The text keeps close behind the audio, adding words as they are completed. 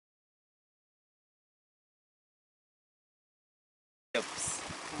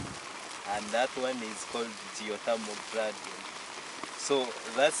and that one is called geothermal gradient. So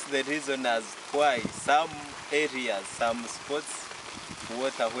that's the reason as why some areas, some spots,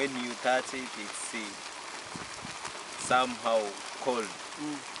 water when you touch it, it's somehow cold,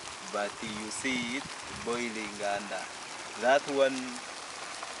 but you see it boiling, and that one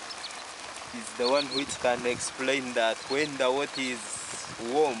is the one which can explain that when the water is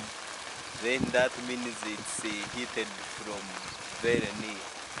warm, then that means it's heated from very near.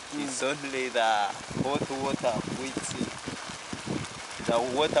 It's only the hot water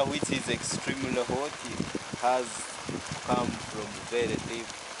which is extremely hot, it has come from very deep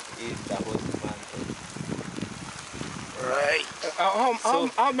in the hot mountain. Right.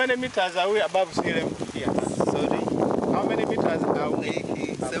 How many meters are we above sea level here? Sorry? How many meters are we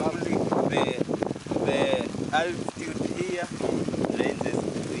the altitude here ranges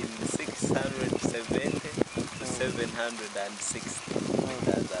between 670 to 760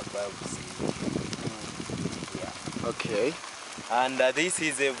 meters above sea level. Yeah. Okay. And this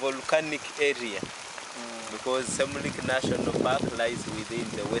is a volcanic area because Semlik National Park lies within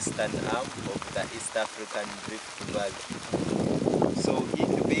the western arm of the East African Rift Valley. So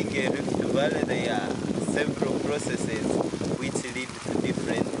it being a Rift Valley, there are several processes which lead to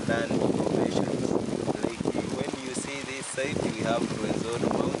different land formations. Like when you see this site, we have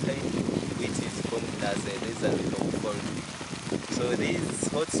Rwenzori mountain, which is formed as a result of faulting. So these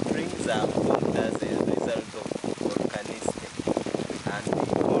hot springs are formed as a result of volcanistic. And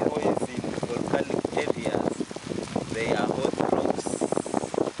always in volcanic areas, there are hot rocks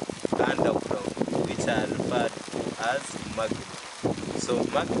underground, which are referred to as magma. So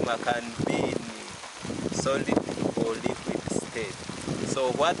magma can be in solid or liquid state. So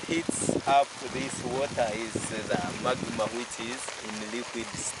what heats up this water is the magma which is in liquid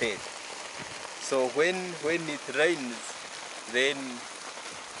state. So when it rains, then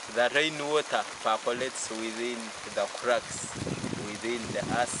the rainwater percolates within the cracks within the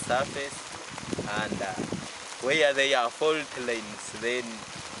earth's surface, and where there are fault lines, then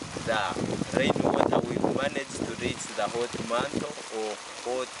the rainwater will manage to reach the hot mantle or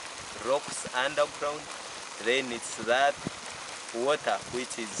hot rocks underground. Then it's that water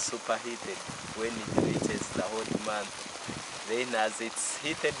which is superheated when it reaches the hot mantle. Then as it's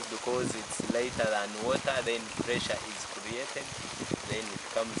heated, because it's lighter than water, then pressure is created. Then it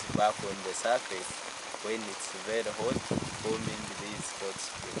comes back on the surface when it's very hot, forming these hot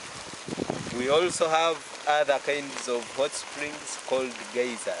springs. We also have other kinds of hot springs called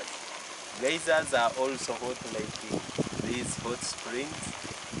geysers. Geysers are also hot like these hot springs,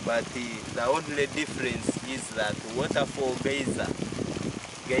 but the only difference is that water for geysers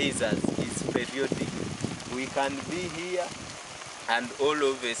is periodic. We can be here and all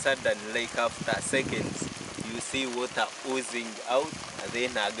of a sudden, like after seconds, you see water oozing out, and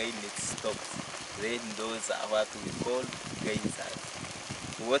then again it stops. Then those are what we call geysers.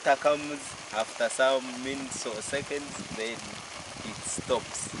 Water comes after some minutes or seconds, then it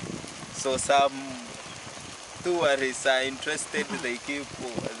stops. So some tourists are interested, they keep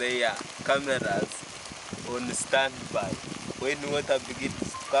their cameras on standby. When water begins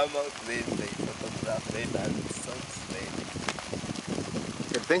to come out, then they photograph it and it stops then.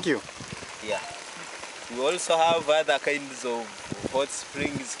 Okay, thank you. Yeah. We also have other kinds of hot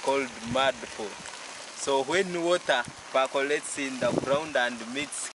springs called mud pools. So when water percolates in the ground and meets